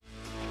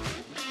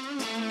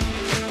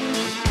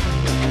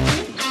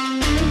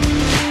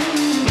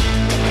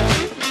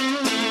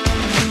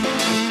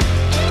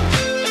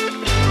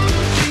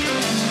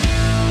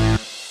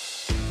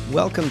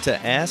Welcome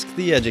to Ask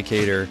the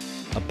Educator,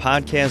 a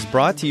podcast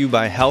brought to you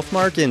by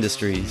Healthmark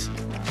Industries.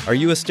 Are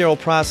you a sterile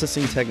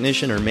processing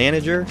technician or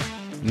manager?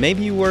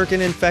 Maybe you work in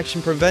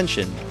infection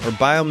prevention or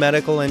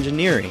biomedical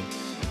engineering.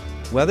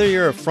 Whether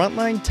you're a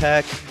frontline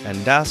tech,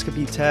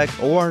 endoscopy tech,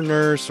 OR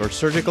nurse, or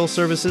surgical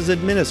services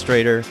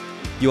administrator,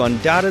 you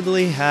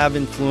undoubtedly have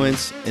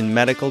influence in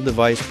medical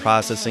device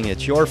processing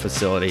at your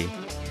facility.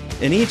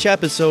 In each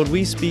episode,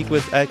 we speak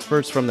with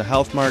experts from the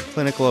Healthmark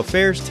Clinical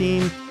Affairs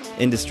team,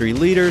 industry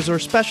leaders, or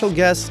special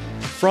guests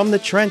from the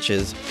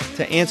trenches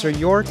to answer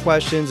your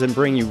questions and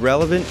bring you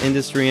relevant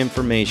industry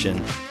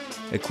information,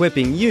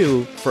 equipping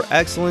you for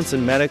excellence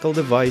in medical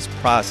device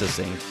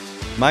processing.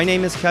 My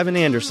name is Kevin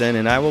Anderson,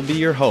 and I will be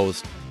your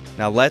host.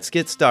 Now let's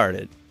get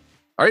started.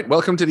 All right,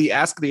 welcome to the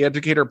Ask the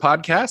Educator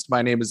podcast.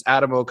 My name is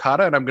Adam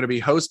Okada, and I'm going to be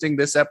hosting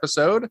this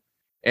episode.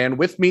 And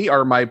with me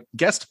are my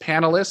guest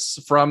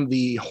panelists from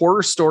the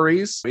horror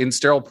stories in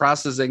sterile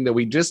processing that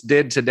we just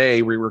did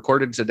today. We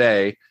recorded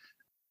today.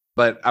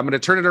 But I'm going to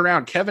turn it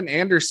around. Kevin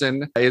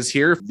Anderson is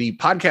here. The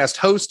podcast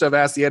host of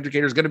Ask the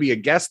Educator is going to be a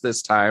guest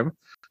this time.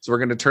 So we're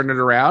going to turn it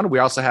around. We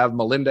also have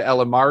Melinda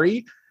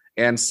Elamari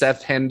and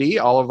Seth Hendy.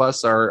 All of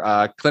us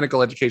are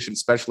clinical education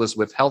specialists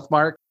with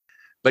Healthmark.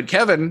 But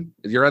Kevin,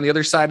 you're on the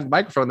other side of the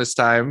microphone this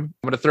time.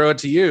 I'm going to throw it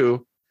to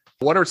you.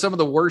 What are some of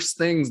the worst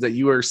things that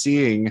you are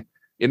seeing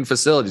in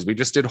facilities? We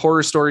just did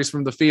horror stories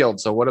from the field.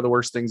 So what are the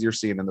worst things you're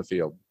seeing in the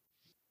field?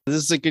 This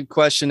is a good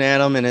question,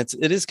 Adam, and it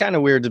is kind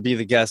of weird to be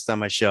the guest on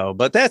my show,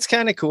 but that's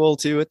kind of cool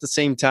too at the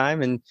same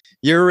time. And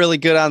you're really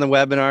good on the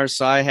webinars,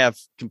 so I have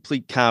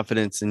complete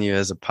confidence in you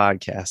as a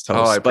podcast host.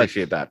 Oh, I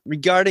appreciate that.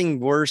 Regarding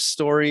worst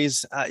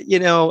stories,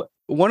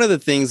 one of the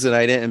things that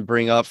I didn't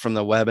bring up from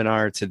the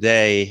webinar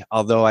today,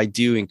 although I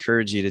do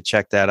encourage you to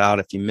check that out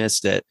if you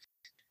missed it,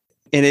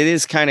 and it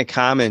is kind of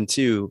common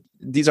too.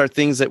 These are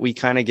things that we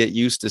kind of get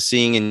used to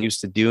seeing and used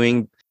to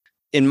doing.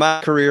 In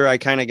my career, I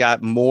kind of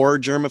got more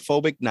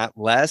germophobic, not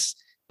less,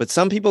 but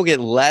some people get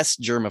less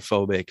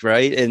germophobic,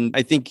 right? And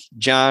I think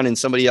John and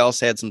somebody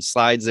else had some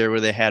slides there where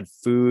they had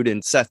food,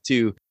 and Seth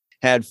too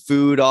had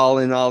food all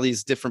in all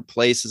these different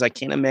places. I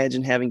can't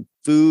imagine having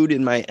food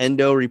in my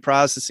endo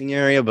reprocessing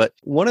area. But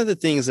one of the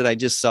things that I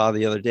just saw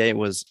the other day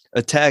was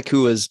a tech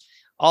who was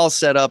all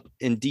set up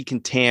in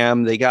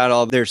decontam. They got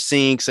all their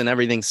sinks and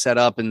everything set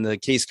up, and the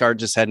case card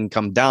just hadn't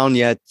come down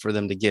yet for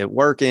them to get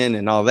working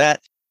and all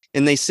that.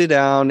 And they sit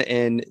down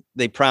and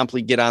they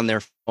promptly get on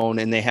their phone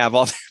and they have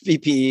all their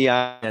PPE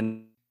on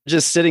and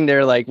just sitting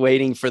there like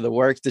waiting for the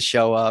work to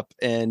show up.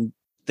 And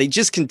they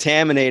just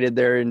contaminated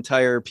their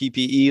entire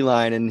PPE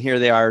line. And here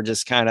they are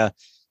just kind of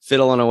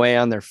fiddling away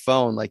on their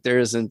phone. Like there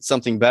isn't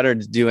something better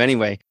to do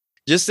anyway.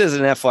 Just as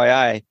an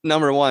FYI,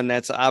 number one,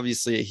 that's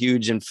obviously a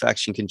huge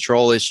infection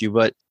control issue,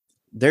 but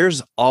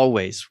there's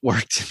always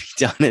work to be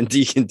done in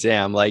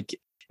decontam. Like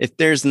if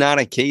there's not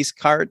a case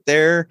cart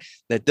there,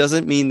 that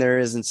doesn't mean there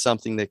isn't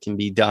something that can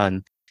be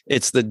done.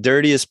 It's the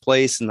dirtiest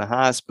place in the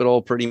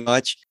hospital, pretty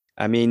much.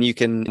 I mean, you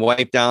can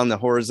wipe down the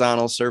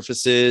horizontal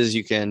surfaces,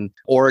 you can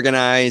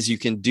organize, you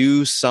can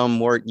do some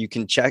work, you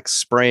can check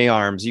spray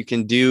arms, you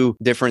can do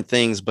different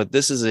things, but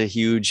this is a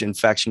huge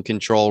infection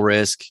control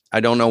risk. I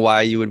don't know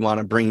why you would want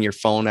to bring your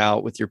phone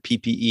out with your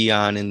PPE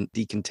on and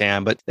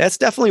decontam, but that's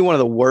definitely one of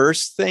the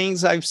worst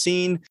things I've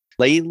seen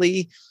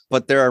lately.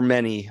 But there are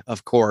many,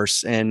 of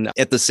course. And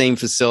at the same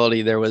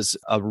facility, there was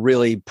a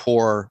really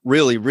poor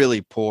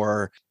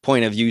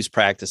point of use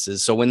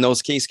practices. So when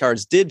those case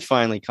cards did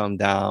finally come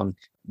down,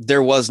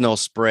 there was no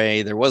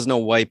spray. There was no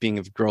wiping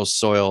of gross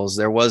soils.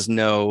 There was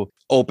no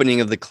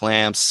opening of the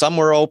clamps. Some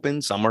were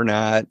open, some were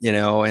not,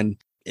 and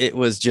it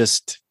was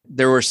just,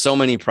 there were so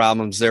many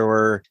problems. It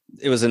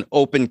was an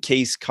open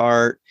case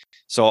cart.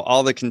 So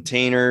all the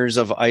containers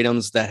of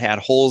items that had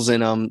holes in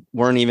them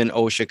weren't even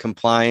OSHA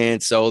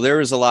compliant. So there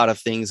was a lot of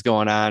things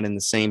going on in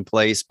the same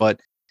place.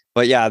 But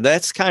yeah,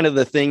 that's kind of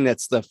the thing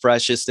that's the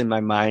freshest in my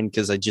mind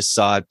because I just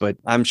saw it. But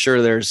I'm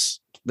sure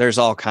there's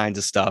all kinds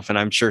of stuff. And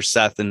I'm sure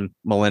Seth and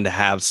Melinda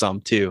have some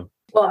too.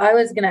 Well, I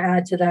was going to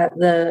add to that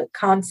the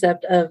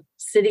concept of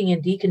sitting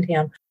in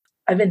decontam.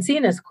 I've been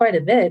seeing this quite a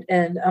bit.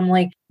 And I'm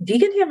like,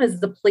 decontam is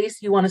the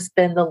place you want to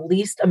spend the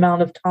least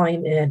amount of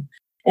time in.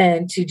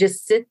 And to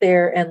just sit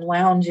there and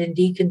lounge in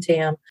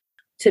decontam,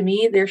 to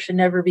me, there should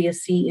never be a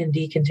seat in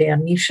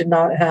decontam. You should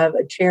not have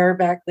a chair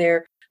back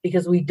there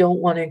because we don't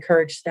want to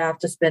encourage staff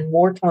to spend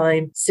more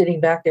time sitting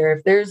back there.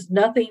 If there's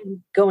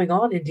nothing going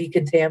on in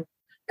decontam,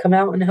 come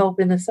out and help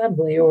in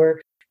assembly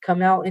or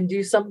come out and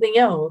do something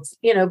else.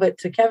 But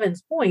to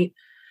Kevin's point,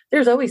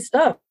 there's always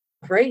stuff,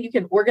 right? You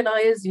can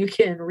organize, you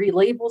can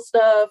relabel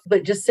stuff,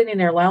 but just sitting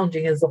there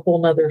lounging is a whole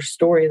nother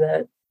story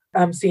that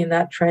I'm seeing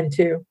that trend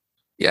too.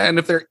 Yeah. And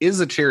if there is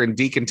a chair in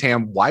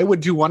decontam, why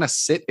would you want to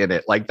sit in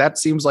it? Like that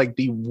seems like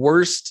the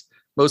worst,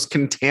 most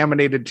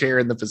contaminated chair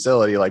in the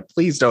facility. Like,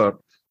 please don't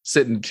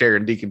sit in a chair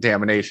in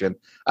decontamination.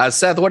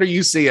 Seth, what are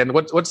you seeing?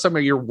 What's some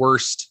of your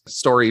worst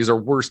stories or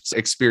worst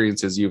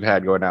experiences you've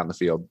had going out in the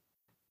field?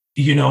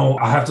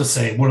 I have to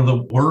say, one of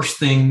the worst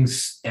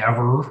things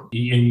ever, and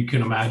you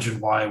can imagine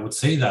why I would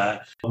say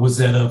that, was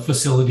at a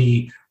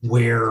facility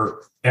where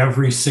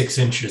every 6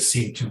 inches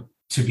seemed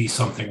to be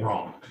something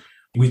wrong.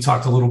 We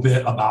talked a little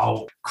bit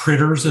about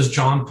critters, as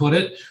John put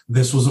it.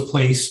 This was a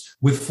place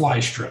with fly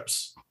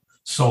strips.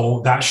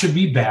 So that should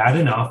be bad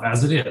enough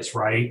as it is,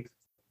 right?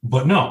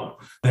 But no.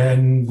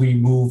 Then we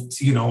moved,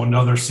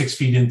 another 6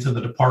 feet into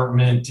the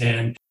department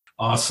and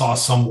saw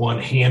someone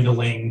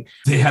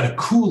they had a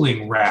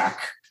cooling rack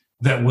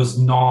that was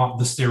not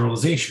the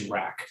sterilization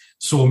rack.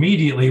 So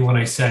immediately when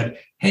I said,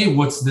 hey,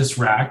 what's this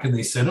rack? And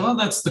they said, oh,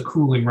 that's the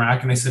cooling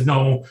rack. And I said,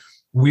 no,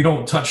 we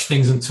don't touch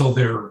things until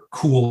they're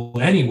cool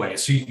anyway.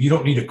 So you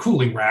don't need a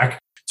cooling rack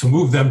to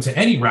move them to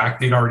any rack.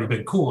 They'd already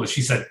been cool. And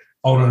she said,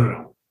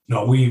 oh,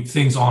 no, we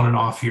things on and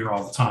off here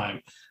all the time.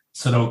 I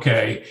said,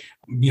 okay,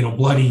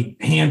 bloody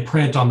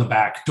handprint on the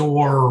back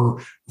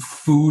door,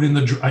 food in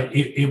the,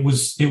 it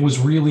was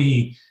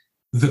really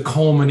the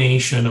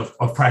culmination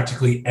of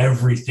practically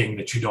everything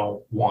that you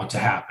don't want to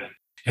happen.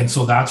 And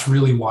so that's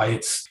really why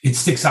it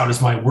sticks out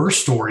as my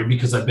worst story,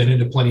 because I've been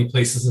into plenty of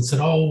places and said,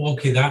 oh,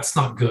 okay, that's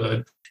not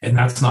good. And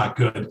that's not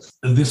good.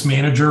 This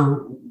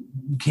manager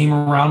came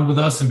around with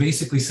us and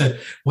basically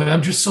said, well,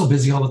 I'm just so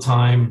busy all the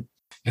time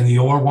and the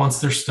OR wants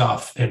their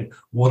stuff. And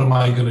what am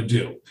I going to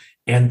do?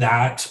 And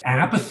that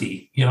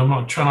apathy, I'm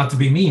not trying not to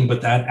be mean,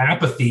 but that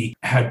apathy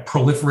had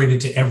proliferated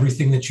to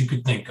everything that you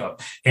could think of.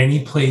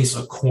 Any place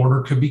a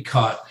corner could be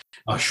cut,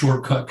 a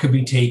shortcut could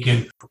be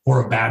taken,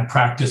 or a bad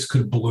practice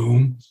could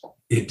bloom.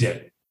 It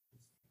did.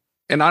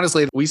 And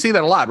honestly, we see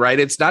that a lot, right?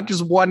 It's not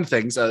just one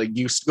thing. So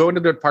you go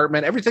into the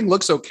department, everything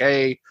looks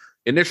okay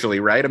initially,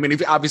 right? I mean, if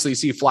you obviously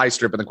see a fly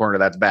strip in the corner,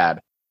 that's bad.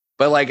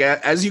 But like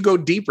as you go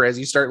deeper, as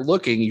you start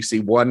looking, you see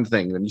one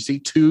thing, then you see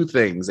two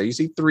things, then you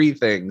see three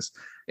things.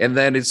 And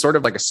then it's sort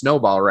of like a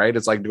snowball, right?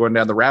 It's like going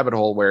down the rabbit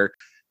hole where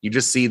you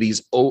just see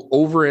these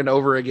over and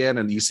over again,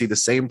 and you see the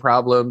same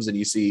problems, and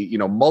you see,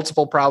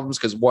 multiple problems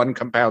because one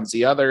compounds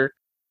the other.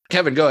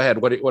 Kevin, go ahead.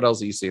 What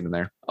else are you seeing in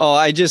there? Oh,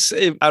 I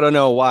don't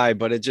know why,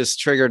 but it just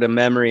triggered a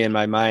memory in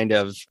my mind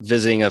of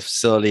visiting a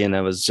facility, and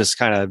I was just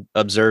kind of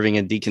observing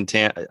a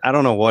decontam. I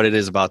don't know what it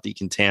is about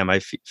decontam. I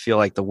feel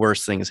like the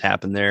worst things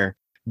happen there.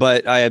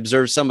 But I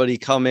observed somebody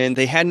come in.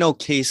 They had no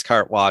case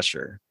cart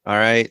washer. All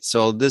right.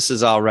 So this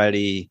is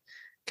already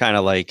kind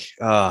of like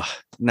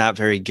not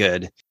very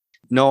good.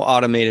 No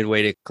automated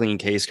way to clean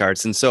case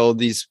carts. And so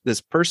this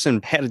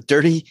person had a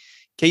dirty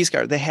case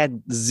cart. They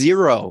had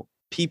zero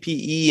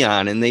PPE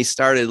on, and they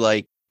started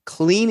like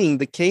cleaning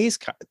the case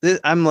cart.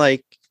 I'm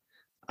like,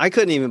 I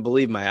couldn't even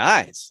believe my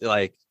eyes.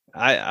 Like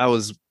I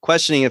was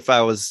questioning if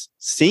I was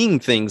seeing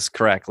things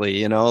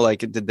correctly, like,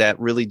 did that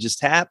really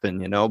just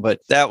happen, but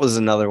that was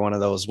another one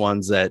of those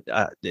ones that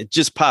it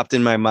just popped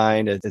in my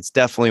mind. It's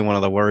definitely one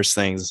of the worst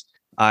things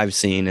I've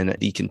seen in a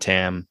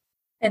decontam.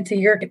 And to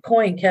your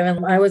point,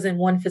 Kevin, I was in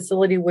one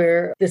facility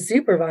where the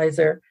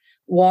supervisor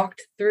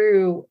walked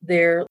through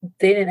they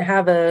didn't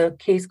have a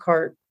case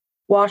cart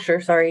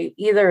washer,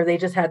 either. They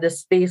just had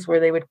this space where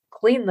they would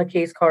clean the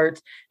case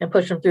carts and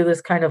push them through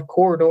this kind of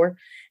corridor.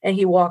 And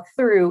he walked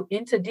through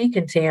into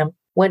decontam,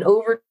 went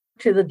over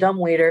to the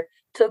dumbwaiter,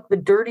 took the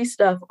dirty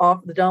stuff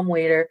off the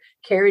dumbwaiter,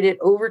 carried it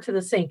over to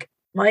the sink.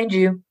 Mind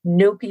you,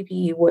 no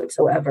PPE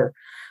whatsoever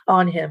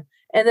on him.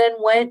 And then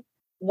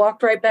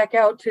walked right back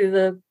out to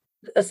the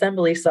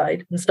assembly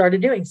side and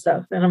started doing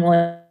stuff. And I'm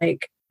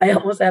like, I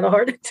almost had a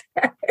heart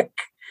attack.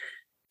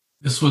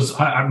 This was,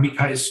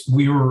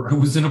 it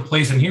was in a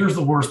place, and here's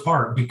the worst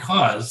part,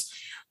 because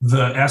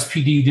the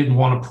SPD didn't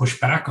want to push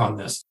back on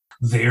this.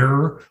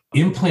 Their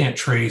implant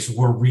trays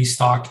were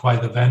restocked by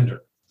the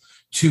vendor.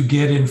 To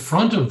get in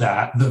front of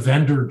that, the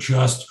vendor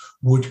just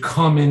would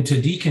come into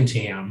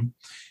decontam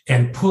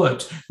and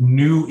put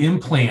new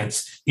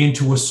implants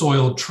into a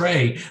soiled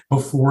tray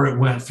before it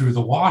went through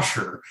the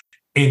washer.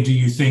 And do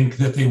you think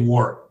that they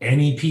wore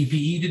any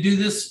PPE to do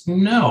this?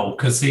 No,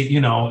 because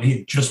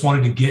he just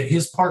wanted to get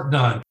his part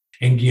done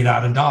and get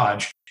out of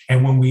Dodge.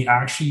 And when we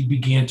actually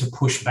began to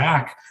push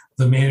back,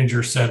 the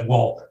manager said,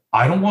 well,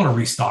 I don't want to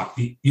restock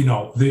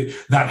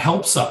that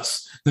helps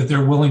us that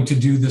they're willing to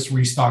do this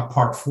restock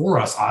part for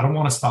us. I don't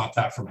want to stop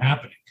that from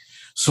happening.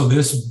 So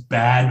this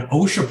bad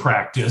OSHA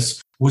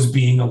practice was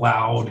being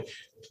allowed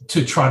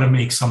to try to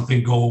make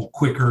something go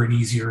quicker and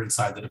easier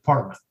inside the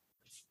department.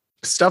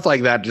 Stuff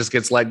like that just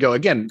gets let go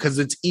again because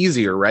it's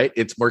easier, right?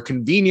 It's more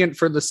convenient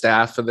for the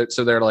staff.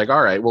 So they're like,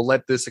 all right, we'll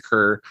let this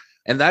occur.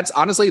 And that's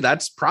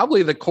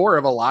probably the core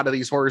of a lot of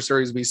these horror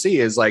stories we see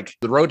is like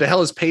the road to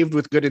hell is paved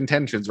with good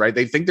intentions, right?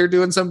 They think they're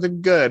doing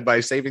something good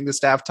by saving the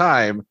staff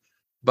time,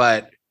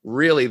 but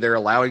really they're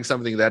allowing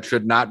something that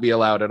should not be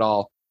allowed at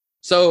all.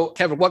 So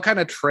Kevin, what kind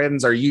of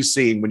trends are you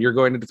seeing when you're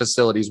going into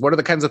facilities? What are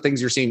the kinds of things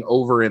you're seeing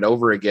over and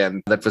over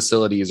again that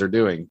facilities are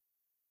doing?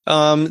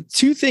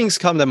 Two things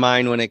come to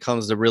mind when it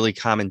comes to really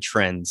common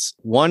trends.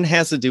 One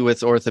has to do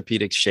with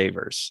orthopedic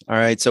shavers. All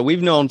right. So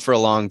we've known for a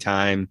long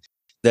time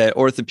that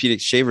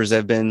orthopedic shavers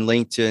have been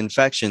linked to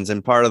infections.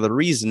 And part of the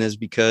reason is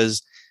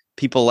because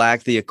people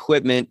lack the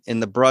equipment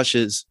and the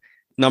brushes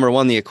number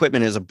one, the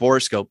equipment is a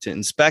borescope to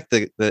inspect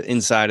the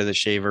inside of the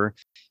shaver,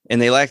 and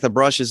they lack the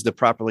brushes to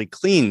properly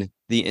clean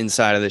the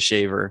inside of the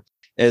shaver,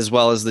 as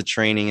well as the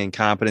training and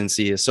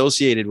competency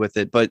associated with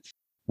it. But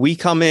we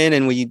come in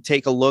and we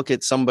take a look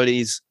at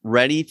somebody's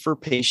ready for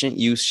patient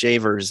use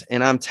shavers.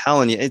 And I'm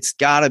telling you, it's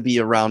got to be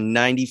around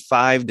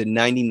 95 to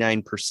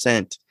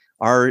 99%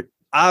 are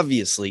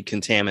obviously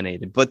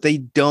contaminated, but they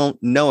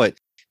don't know it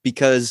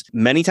because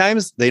many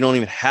times they don't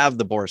even have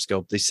the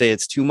borescope. They say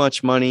it's too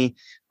much money.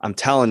 I'm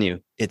telling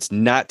you, it's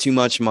not too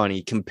much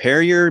money.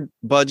 Compare your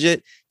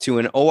budget to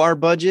an OR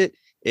budget.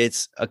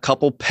 It's a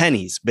couple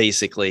pennies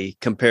basically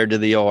compared to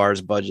the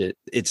OR's budget.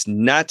 It's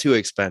not too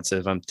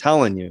expensive. I'm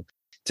telling you,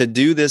 to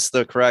do this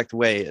the correct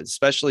way,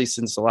 especially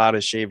since a lot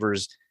of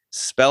shavers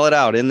spell it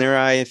out in their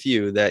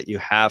IFU that you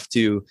have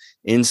to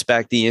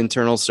inspect the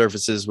internal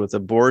surfaces with a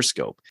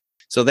borescope.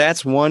 So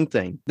that's one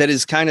thing that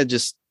is kind of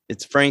just,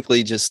 it's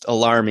frankly just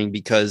alarming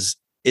because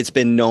it's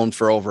been known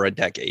for over a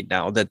decade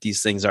now that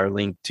these things are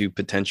linked to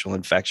potential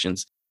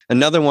infections.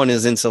 Another one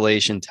is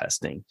insulation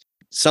testing.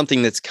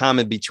 Something that's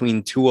common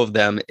between two of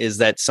them is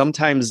that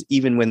sometimes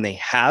even when they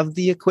have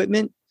the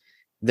equipment,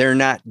 they're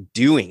not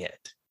doing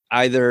it.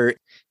 Either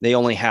they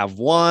only have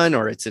one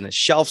or it's in a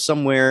shelf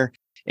somewhere.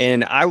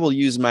 And I will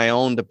use my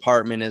own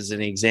department as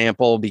an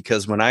example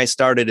because when I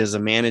started as a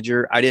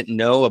manager, I didn't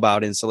know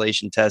about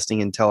insulation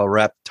testing until a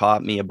rep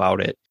taught me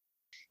about it.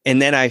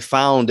 And then I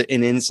found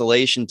an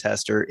insulation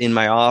tester in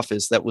my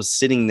office that was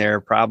sitting there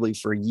probably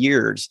for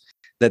years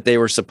that they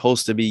were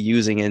supposed to be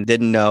using and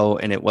didn't know,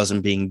 and it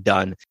wasn't being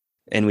done.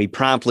 And we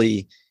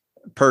promptly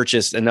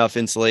purchased enough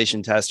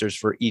insulation testers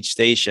for each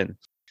station.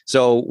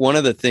 So one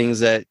of the things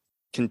that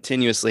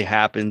continuously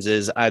happens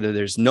is either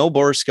there's no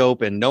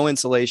borescope and no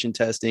insulation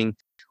testing,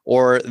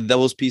 or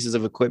those pieces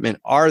of equipment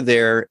are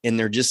there and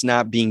they're just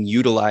not being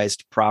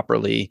utilized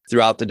properly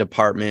throughout the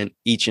department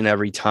each and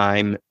every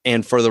time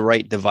and for the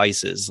right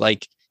devices.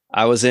 Like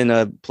I was in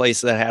a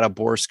place that had a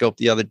borescope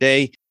the other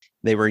day.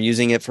 They were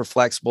using it for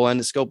flexible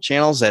endoscope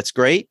channels. That's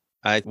great.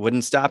 I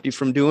wouldn't stop you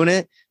from doing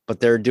it, but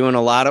they're doing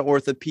a lot of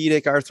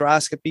orthopedic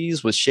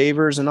arthroscopies with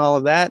shavers and all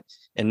of that,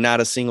 and not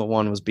a single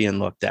one was being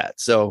looked at.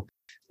 So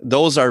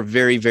those are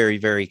very, very,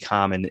 very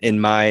common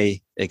in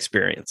my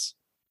experience.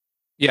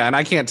 Yeah. And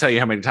I can't tell you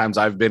how many times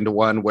I've been to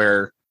one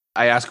where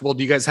I ask, well,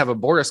 do you guys have a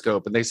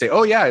borescope? And they say,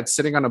 oh, yeah, it's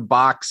sitting on a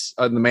box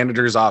in the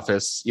manager's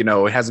office. You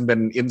know, it hasn't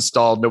been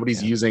installed.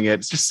 Nobody's using it.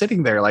 It's just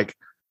sitting there. Like,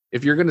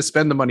 if you're going to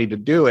spend the money to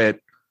do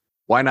it,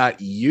 why not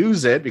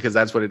use it? Because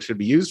that's what it should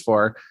be used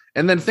for.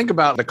 And then think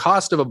about the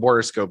cost of a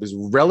borescope is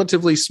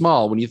relatively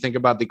small when you think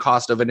about the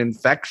cost of an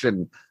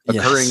infection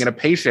occurring in a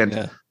patient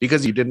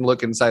because you didn't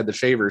look inside the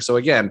shaver. So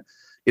again,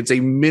 it's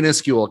a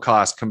minuscule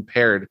cost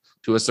compared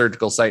to a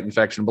surgical site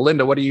infection.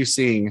 Belinda, what are you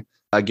seeing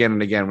again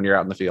and again when you're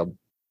out in the field?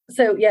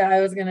 So, yeah, I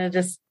was going to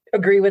just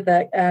agree with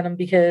that, Adam,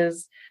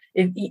 because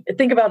if you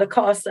think about the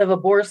cost of a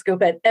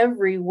borescope at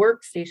every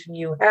workstation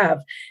you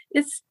have,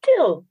 it's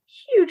still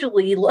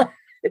hugely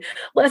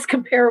less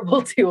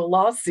comparable to a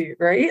lawsuit,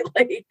 right?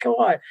 Like, come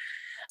on.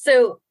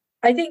 So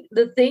I think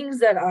the things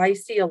that I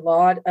see a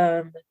lot,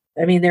 I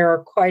mean, there are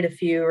quite a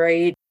few,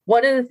 right?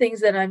 One of the things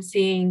that I'm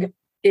seeing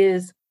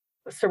is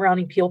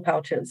surrounding peel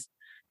pouches.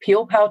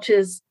 Peel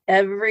pouches,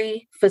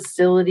 every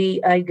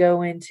facility I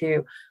go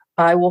into,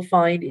 I will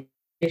find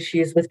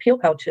issues with peel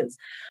pouches.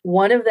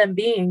 One of them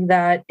being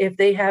that if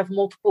they have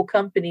multiple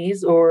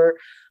companies or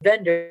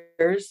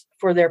vendors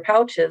for their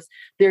pouches,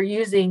 they're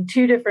using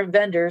two different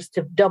vendors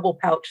to double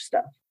pouch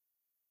stuff.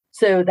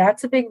 So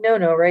that's a big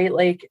no-no, right?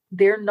 Like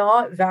they're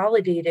not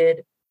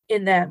validated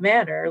in that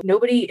manner.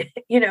 Nobody,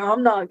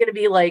 I'm not going to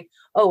be like,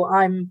 oh,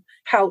 I'm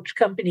pouch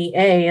company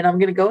A and I'm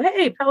going to go,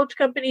 hey, pouch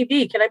company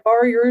B, can I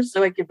borrow yours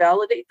so I can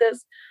validate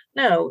this?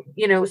 No,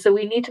 so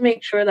we need to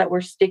make sure that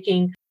we're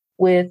sticking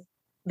with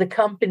the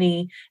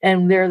company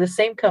and they're the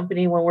same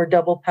company when we're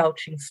double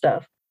pouching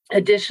stuff.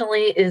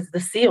 Additionally is the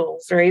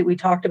seals, right? We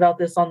talked about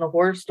this on the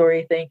horror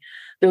story thing.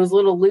 Those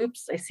little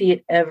loops, I see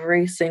it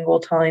every single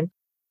time.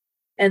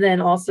 And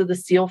then also the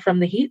seal from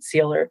the heat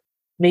sealer,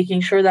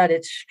 making sure that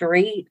it's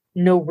straight,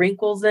 no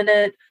wrinkles in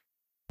it,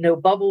 no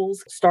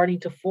bubbles starting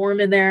to form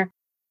in there.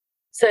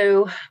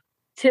 So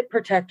tip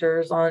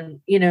protectors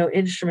on,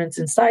 instruments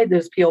inside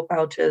those peel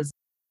pouches.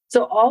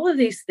 So all of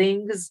these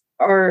things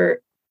are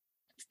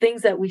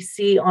things that we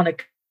see on a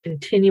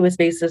continuous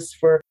basis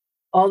for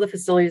all the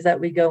facilities that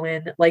we go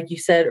in. Like you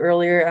said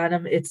earlier,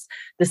 Adam, it's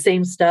the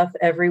same stuff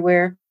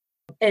everywhere.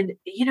 And,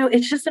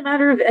 it's just a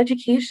matter of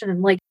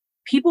education. Like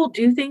people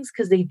do things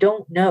because they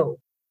don't know.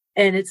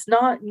 And it's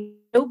not,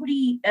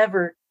 nobody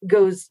ever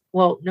goes,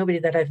 well, nobody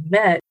that I've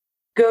met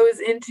goes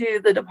into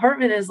the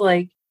department is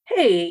like,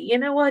 hey, you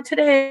know what?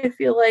 Today I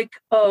feel like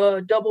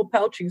double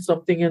pouching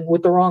something in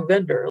with the wrong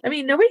vendor. I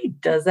mean, nobody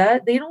does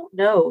that. They don't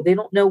know. They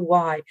don't know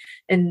why.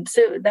 And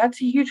so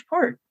that's a huge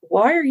part.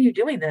 Why are you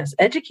doing this?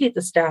 Educate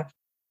the staff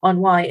on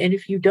why. And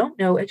if you don't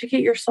know,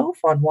 educate yourself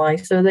on why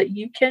so that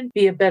you can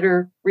be a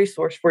better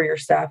resource for your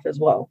staff as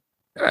well.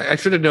 I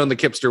should have known the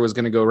Kipster was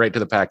going to go right to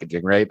the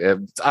packaging, right?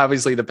 It's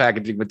obviously the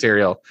packaging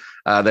material.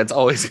 That's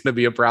always going to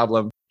be a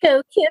problem.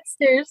 Go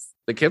Kipsters.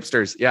 The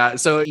Kipsters. Yeah.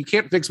 So you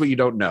can't fix what you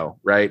don't know,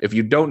 right? If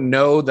you don't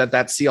know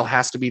that seal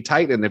has to be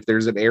tight, and if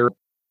there's an air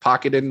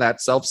pocket in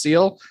that self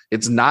seal,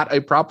 it's not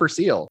a proper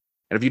seal.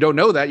 And if you don't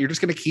know that, you're just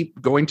going to keep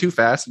going too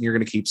fast and you're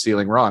going to keep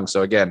sealing wrong.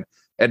 So again,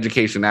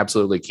 education,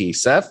 absolutely key.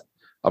 Seth,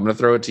 I'm going to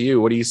throw it to you.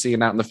 What are you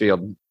seeing out in the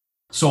field?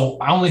 So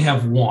I only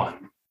have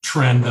one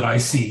trend that I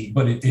see,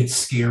 but it's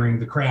scaring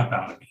the crap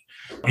out of me.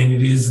 And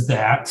it is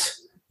that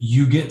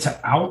you get to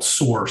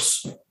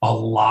outsource a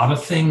lot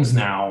of things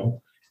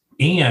now.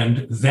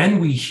 And then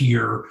we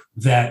hear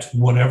that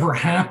whatever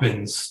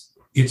happens,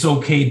 it's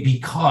okay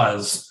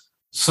because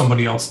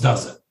somebody else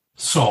does it.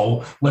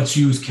 So let's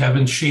use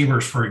Kevin's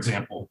Shavers, for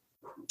example.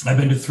 I've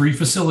been to 3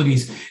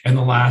 facilities in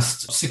the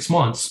last 6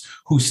 months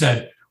who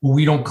said, well,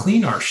 we don't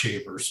clean our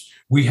shavers.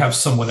 We have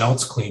someone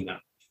else clean them.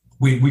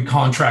 We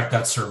contract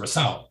that service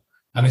out.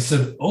 And I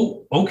said,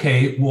 oh,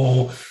 okay.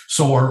 Well,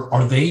 so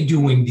are they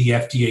doing the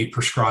FDA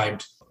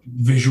prescribed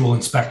visual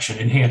inspection,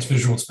 enhanced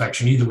visual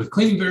inspection, either with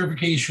cleaning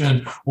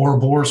verification or a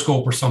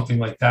borescope or something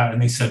like that?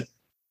 And they said,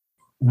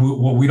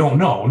 well, we don't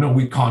know. No,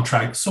 we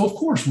contract. So of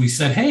course we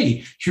said,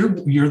 hey,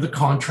 you're the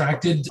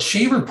contracted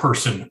shaver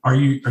person. Are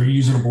you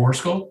using a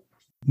borescope?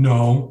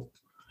 No.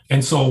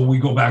 And so we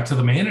go back to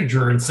the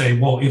manager and say,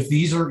 well, if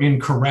these are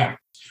incorrect,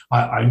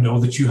 I know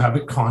that you have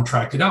it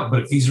contracted out,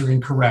 but if these are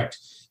incorrect,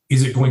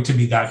 is it going to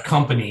be that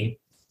company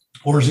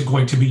or is it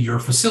going to be your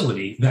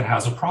facility that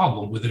has a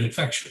problem with an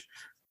infection?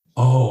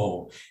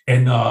 Oh,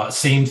 and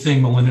same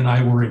thing, Melinda and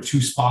I were in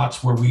 2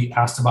 spots where we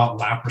asked about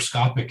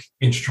laparoscopic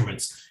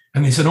instruments.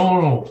 And they said,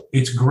 oh, no,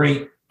 it's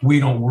great. We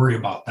don't worry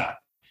about that.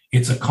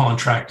 It's a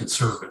contracted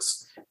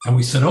service. And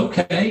we said,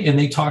 okay. And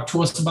they talked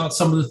to us about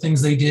some of the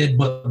things they did,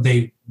 but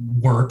they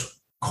weren't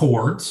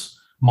cords,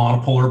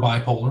 monopolar,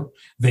 bipolar.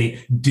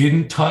 They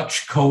didn't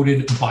touch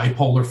coded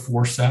bipolar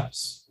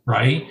forceps,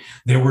 right?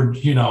 They were,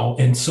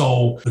 and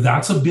so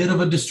that's a bit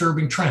of a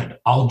disturbing trend.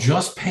 I'll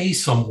just pay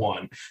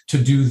someone to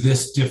do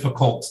this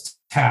difficult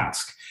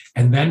task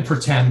and then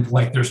pretend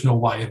like there's no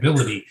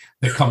liability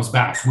that comes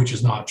back, which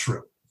is not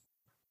true.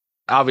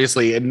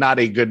 Obviously, not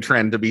a good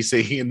trend to be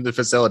seeing in the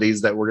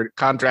facilities that we're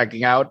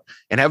contracting out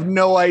and have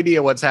no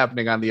idea what's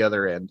happening on the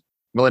other end.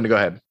 Melinda, go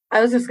ahead.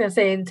 I was just going to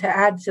say, and to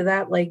add to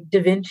that, like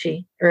Da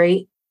Vinci,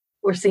 right?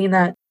 We're seeing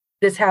that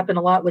this happen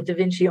a lot with Da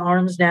Vinci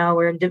arms now,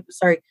 or Da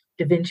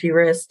Vinci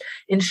wrist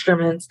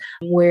instruments,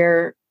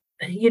 where,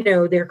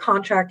 they're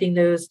contracting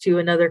those to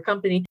another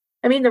company.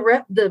 I mean,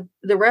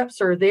 the reps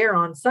are there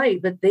on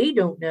site, but they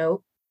don't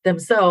know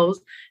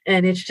themselves,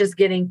 and it's just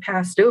getting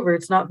passed over.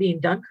 It's not being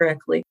done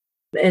correctly.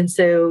 And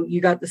so you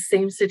got the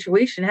same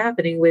situation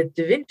happening with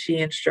Da Vinci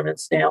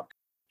instruments now.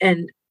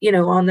 And,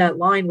 on that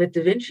line with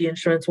Da Vinci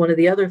instruments, one of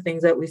the other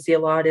things that we see a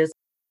lot is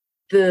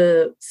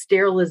the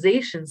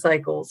sterilization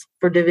cycles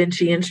for Da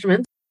Vinci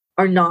instruments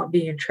are not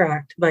being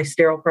tracked by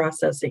sterile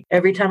processing.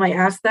 Every time I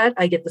ask that,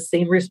 I get the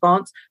same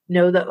response.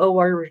 No, the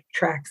OR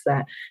tracks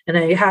that. And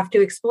I have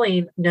to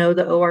explain, no,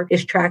 the OR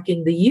is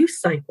tracking the use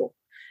cycle.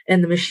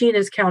 And the machine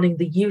is counting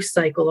the use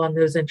cycle on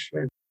those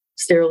instruments.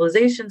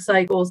 Sterilization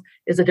cycles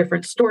is a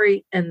different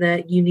story, and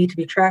that you need to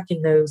be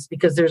tracking those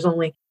because there's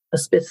only a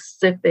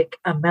specific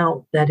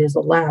amount that is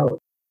allowed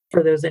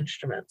for those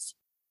instruments.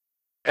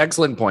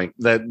 Excellent point.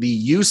 That the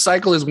use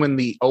cycle is when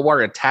the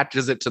OR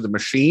attaches it to the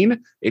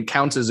machine. It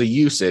counts as a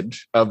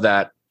usage of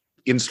that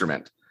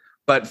instrument.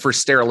 But for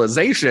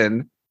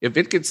sterilization, if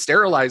it gets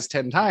sterilized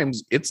 10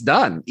 times, it's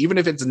done, even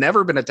if it's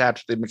never been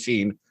attached to the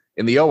machine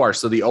in the OR.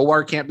 So the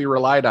OR can't be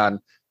relied on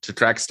to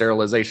track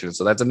sterilization.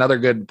 So that's another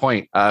good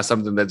point,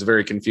 something that's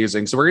very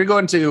confusing. So we're going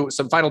to go into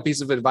some final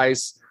piece of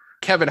advice.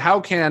 Kevin,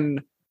 how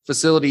can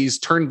facilities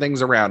turn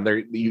things around?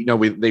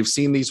 They've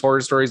seen these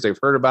horror stories. They've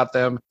heard about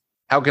them.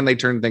 How can they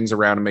turn things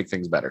around and make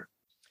things better?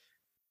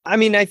 I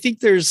mean, I think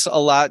there's a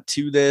lot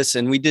to this,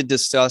 and we did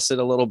discuss it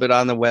a little bit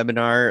on the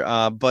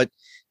webinar. But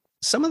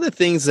some of the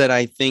things that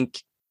I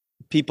think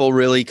people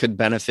really could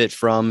benefit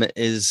from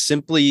is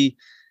simply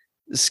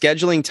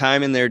scheduling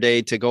time in their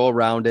day to go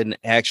around and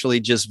actually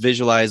just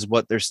visualize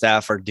what their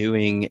staff are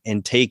doing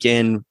and take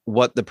in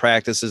what the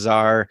practices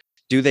are.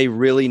 Do they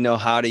really know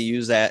how to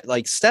use that?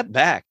 Like, step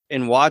back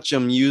and watch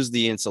them use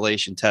the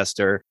insulation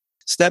tester.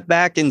 Step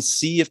back and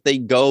see if they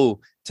go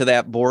to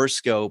that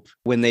borescope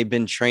when they've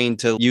been trained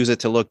to use it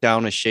to look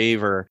down a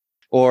shaver,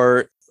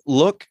 or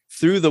look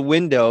through the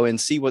window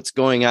and see what's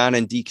going on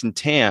in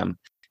decontam.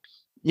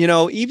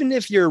 Even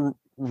if you're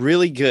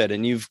really good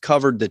and you've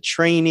covered the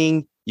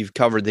training, you've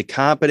covered the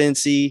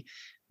competency,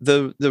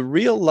 the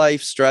real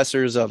life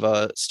stressors of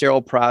a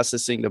sterile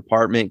processing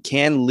department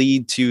can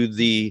lead to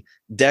the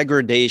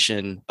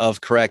degradation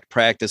of correct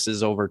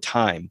practices over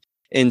time.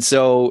 And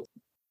so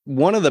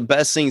one of the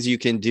best things you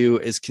can do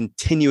is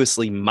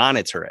continuously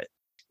monitor it.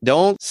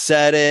 Don't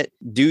set it,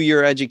 do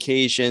your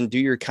education, do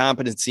your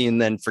competency,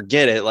 and then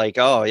forget it. Like,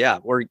 oh yeah,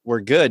 we're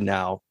good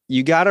now.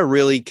 You got to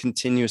really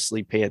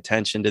continuously pay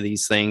attention to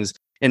these things,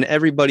 and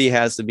everybody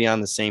has to be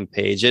on the same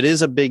page. It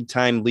is a big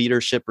time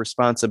leadership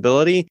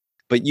responsibility,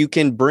 but you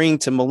can bring,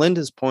 to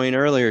Melinda's point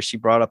earlier, she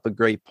brought up a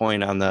great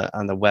point on the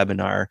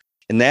webinar,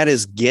 and that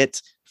is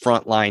get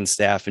frontline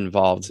staff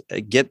involved.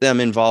 Get them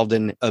involved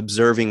in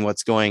observing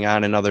what's going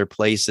on in other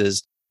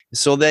places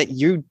so that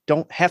you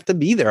don't have to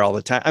be there all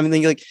the time. I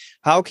mean, like,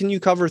 how can you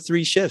cover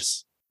 3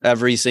 shifts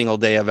every single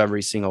day of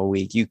every single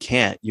week? You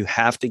can't. You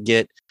have to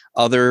get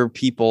other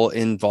people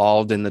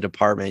involved in the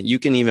department. You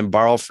can even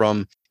borrow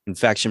from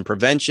infection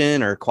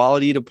prevention or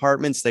quality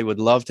departments. They would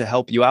love to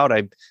help you out.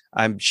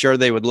 I'm sure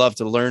they would love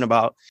to learn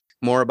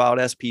more about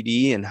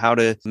SPD and how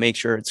to make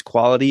sure it's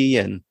quality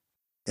and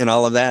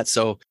all of that.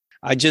 So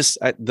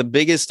the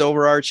biggest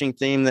overarching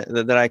theme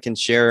that I can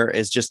share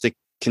is just to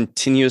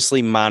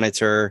continuously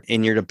monitor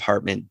in your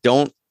department.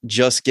 Don't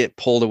just get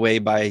pulled away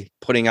by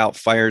putting out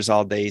fires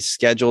all day.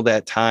 Schedule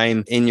that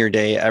time in your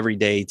day, every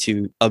day,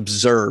 to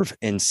observe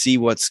and see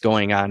what's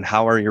going on.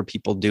 How are your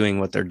people doing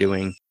what they're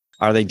doing?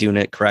 Are they doing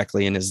it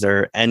correctly? And is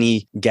there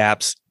any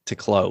gaps to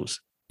close?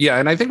 Yeah.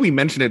 And I think we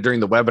mentioned it during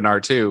the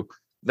webinar too,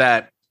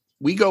 that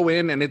we go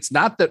in and it's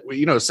not that,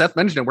 Seth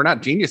mentioned it, we're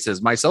not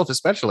geniuses, myself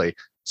especially.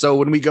 So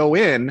when we go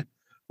in,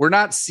 we're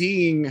not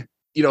seeing,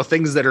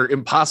 things that are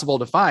impossible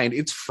to find.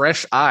 It's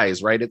fresh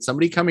eyes, right? It's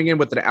somebody coming in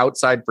with an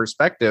outside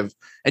perspective.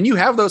 And you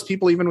have those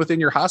people even within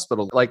your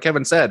hospital. Like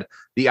Kevin said,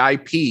 the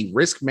IP,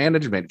 risk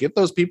management, get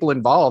those people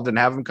involved and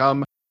have them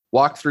come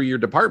walk through your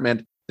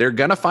department. They're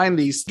going to find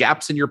these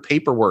gaps in your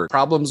paperwork,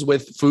 problems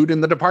with food in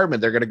the department.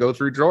 They're going to go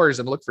through drawers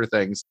and look for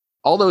things.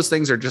 All those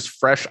things are just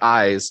fresh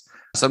eyes.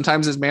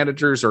 Sometimes as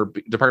managers or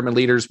department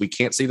leaders, we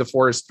can't see the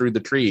forest through the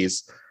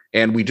trees.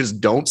 And we just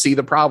don't see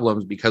the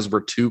problems because we're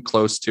too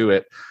close to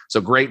it.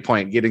 So great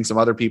point, getting some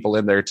other people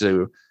in there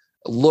to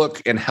look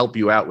and help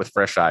you out with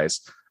fresh eyes.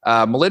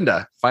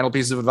 Melinda, final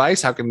piece of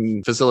advice. How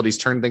can facilities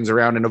turn things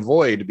around and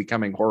avoid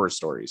becoming horror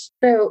stories?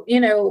 So,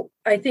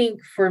 I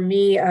think for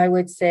me, I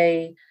would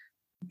say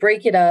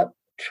break it up,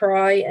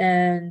 try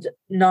and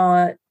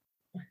not,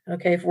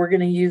 okay, if we're going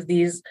to use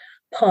these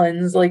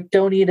puns, like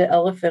don't eat an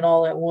elephant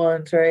all at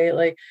once, right?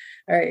 Like,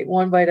 all right,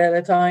 one bite at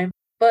a time.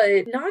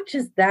 But not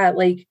just that,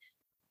 like,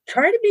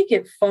 try to make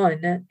it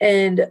fun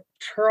and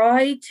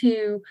try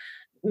to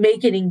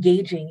make it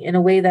engaging in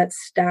a way that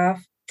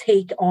staff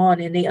take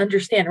on and they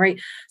understand, right?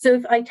 So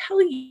if I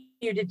tell you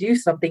to do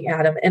something,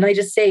 Adam, and I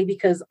just say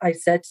because I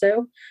said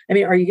so, I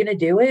mean, are you going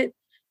to do it?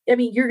 I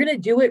mean, you're going to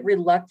do it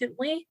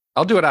reluctantly.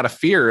 I'll do it out of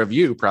fear of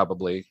you,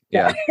 probably.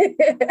 Yeah.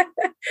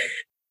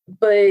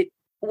 But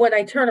when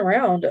I turn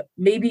around,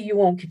 maybe you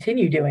won't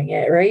continue doing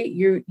it, right?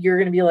 You're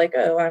going to be like,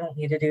 oh, I don't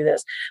need to do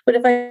this. But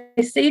if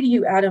I say to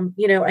you, Adam,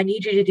 I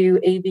need you to do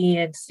A, B,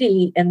 and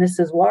C, and this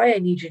is why I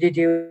need you to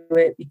do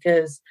it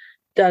because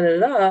da, da,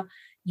 da,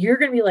 you're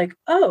going to be like,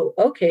 oh,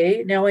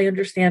 okay, now I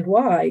understand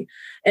why.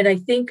 And I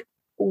think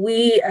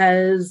we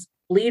as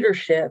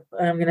leadership,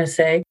 I'm going to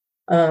say,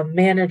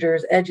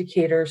 managers,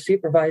 educators,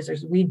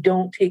 supervisors, we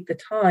don't take the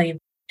time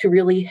to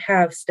really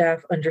have staff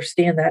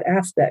understand that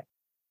aspect.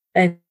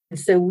 And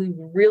so we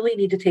really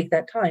need to take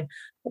that time.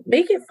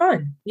 Make it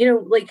fun.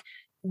 Like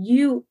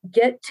you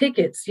get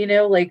tickets,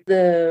 like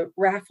the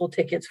raffle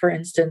tickets, for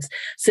instance.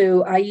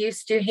 So I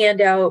used to hand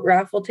out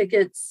raffle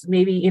tickets,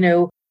 maybe,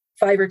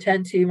 5 or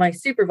 10 to my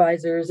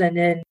supervisors, and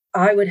then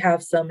I would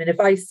have some. And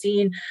if I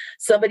seen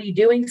somebody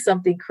doing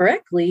something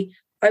correctly,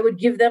 I would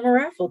give them a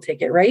raffle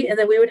ticket, right? And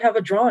then we would have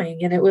a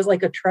drawing, and it was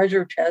like a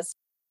treasure chest.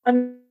 I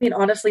mean,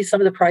 honestly, some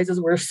of the prizes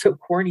were so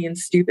corny and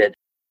stupid,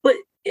 but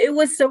it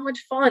was so much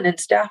fun and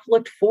staff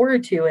looked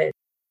forward to it.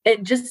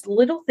 And just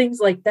little things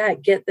like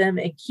that get them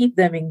and keep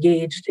them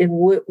engaged in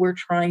what we're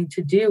trying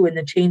to do and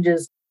the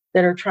changes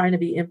that are trying to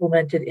be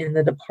implemented in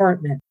the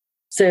department.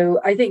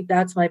 So I think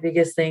that's my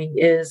biggest thing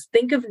is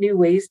think of new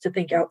ways to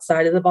think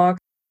outside of the box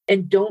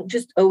and don't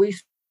just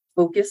always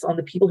focus on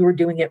the people who are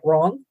doing it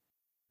wrong.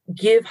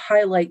 Give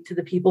highlight to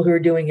the people who are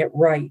doing it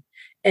right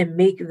and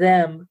make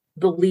them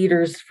the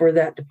leaders for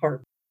that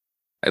department.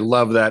 I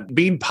love that.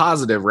 Being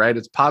positive, right?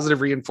 It's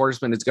positive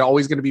reinforcement. It's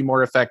always going to be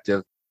more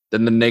effective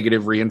than the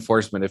negative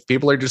reinforcement. If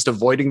people are just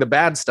avoiding the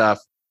bad stuff,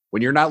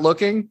 when you're not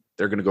looking,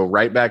 they're going to go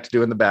right back to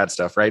doing the bad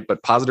stuff, right?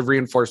 But positive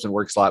reinforcement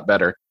works a lot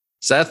better.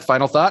 Seth,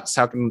 final thoughts?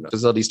 How can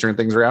facilities turn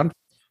things around?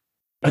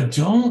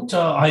 Everything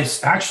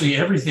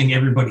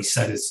everybody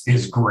said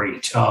is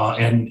great.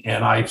 And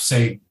I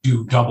say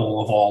do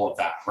double of all of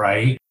that,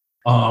 right?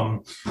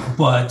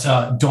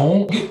 But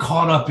don't get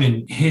caught up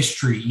in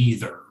history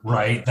either,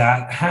 right?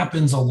 That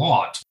happens a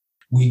lot.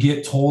 We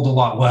get told a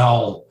lot,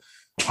 well,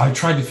 I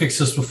tried to fix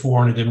this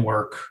before and it didn't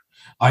work.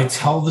 I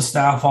tell the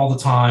staff all the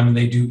time and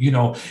they do,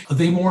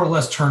 they more or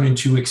less turn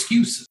into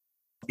excuses.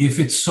 If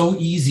it's so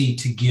easy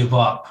to give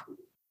up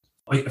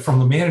from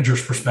the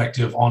manager's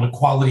perspective on a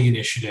quality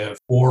initiative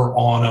or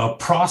on a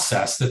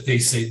process that they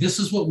say, this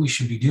is what we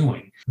should be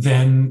doing,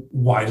 then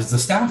why does the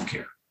staff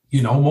care?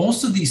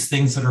 Most of these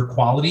things that are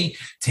quality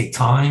take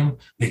time,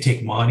 they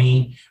take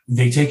money,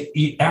 they take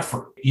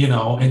effort,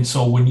 and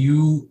so when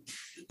you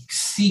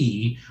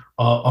see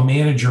a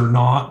manager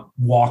not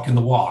walking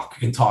the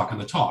walk and talking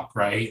the talk,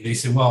 right? They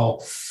say,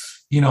 well,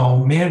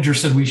 manager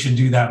said we should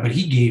do that, but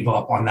he gave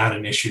up on that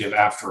initiative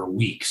after a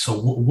week. So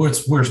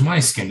where's my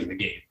skin in the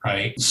game,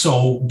 right?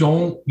 So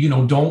don't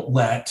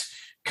let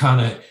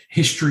kind of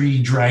history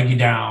drag you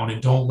down,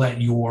 and don't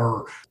let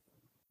your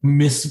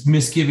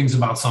misgivings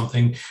about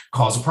something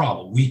cause a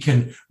problem. We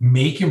can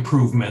make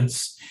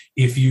improvements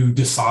if you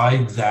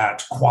decide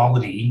that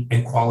quality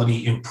and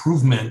quality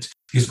improvement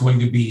is going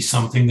to be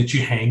something that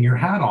you hang your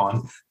hat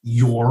on.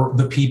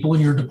 The people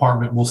in your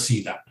department will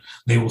see that.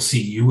 They will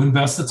see you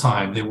invest the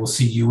time. They will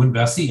see you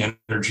invest the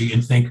energy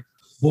and think,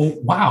 well,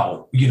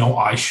 wow,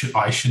 I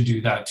should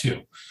do that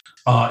too.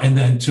 And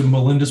then to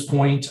Melinda's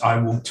point, I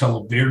will tell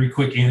a very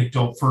quick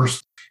anecdote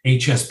first.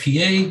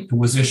 HSPA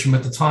was ISHM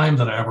at the time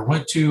that I ever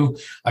went to.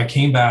 I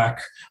came back,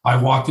 I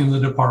walked into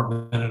the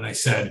department and I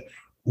said,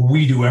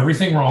 we do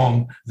everything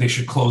wrong. They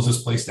should close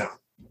this place down.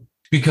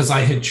 Because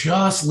I had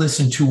just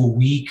listened to a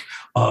week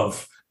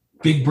of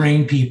big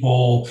brain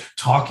people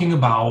talking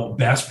about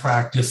best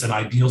practice and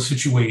ideal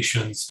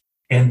situations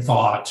and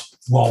thought,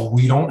 well,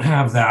 we don't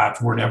have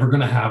that. We're never going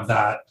to have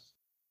that.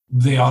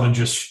 They ought to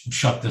just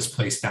shut this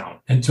place down.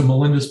 And to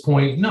Melinda's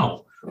point,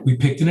 no, we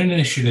picked an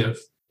initiative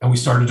and we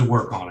started to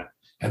work on it.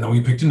 And then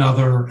we picked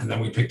another, and then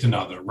we picked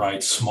another,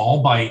 right?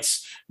 Small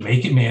bites,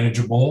 make it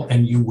manageable,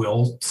 and you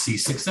will see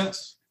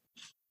success.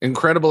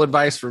 Incredible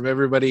advice from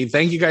everybody.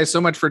 Thank you guys so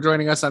much for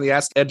joining us on the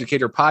Ask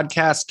Educator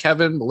podcast.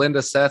 Kevin,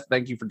 Melinda, Seth,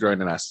 thank you for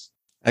joining us.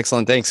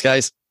 Excellent. Thanks,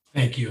 guys.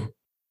 Thank you.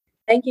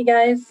 Thank you,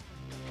 guys.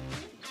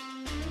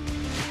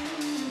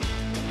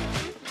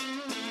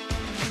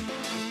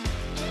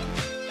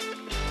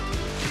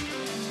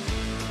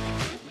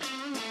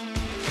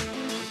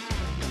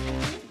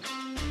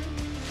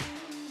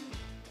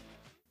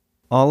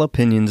 All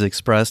opinions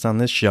expressed on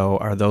this show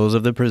are those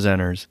of the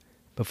presenters.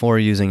 Before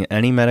using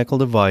any medical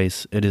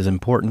device, it is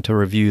important to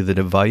review the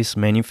device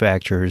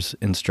manufacturer's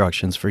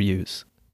instructions for use.